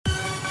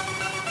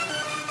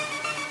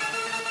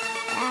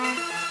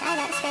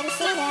this pretty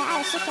singer, I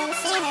wish you could've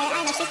seen her.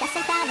 I know she's got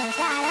some problems,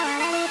 but I don't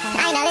wanna leave her.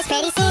 I know this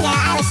pretty singer,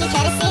 I wish you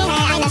could've seen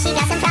her. I know she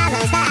got some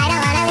problems, but I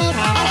don't wanna leave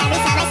her. And every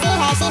time I see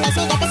her, she makes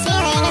me get this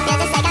feeling. It feels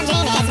just like I'm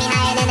dreaming, gets me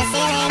higher than the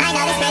ceiling. I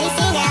know this pretty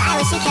singer, I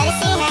wish you could've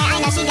seen her. I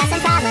know she got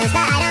some problems,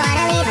 but I don't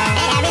wanna leave her.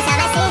 And every time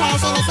I see her,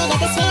 she makes me get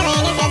this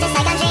feeling. It feels just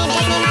like I'm dreaming,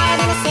 gets me higher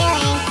than the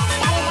ceiling.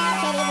 Got her that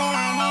pretty blue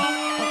long hair,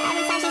 and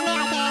every time she's near,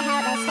 I can't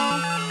help but stare.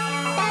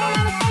 Got her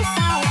on the first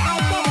sight, I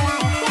can't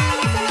lie. Yeah, I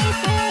got so many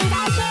feelings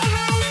I can't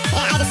hide.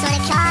 Yeah, I just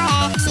wanna call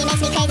her. She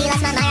makes me crazy,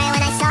 lost my mind right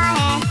when I saw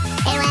her.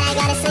 And when I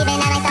go to sleep at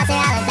night, my thoughts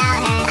are all about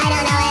her. I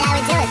don't know what I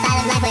would do if I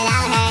lived life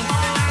without her.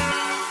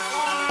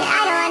 Yeah,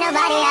 I don't want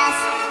nobody else.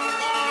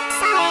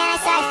 Saw her and I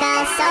started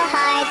feeling so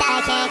hard that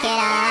I can't get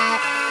up.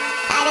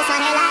 I just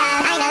want her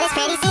love. I know this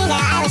pretty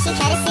singer, I wish you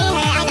could've seen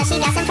her. I know she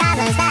got some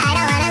problems, but I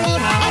don't wanna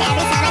leave her. And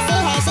every time I see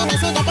her, she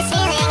makes me get this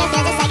feeling. It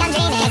feels just like I'm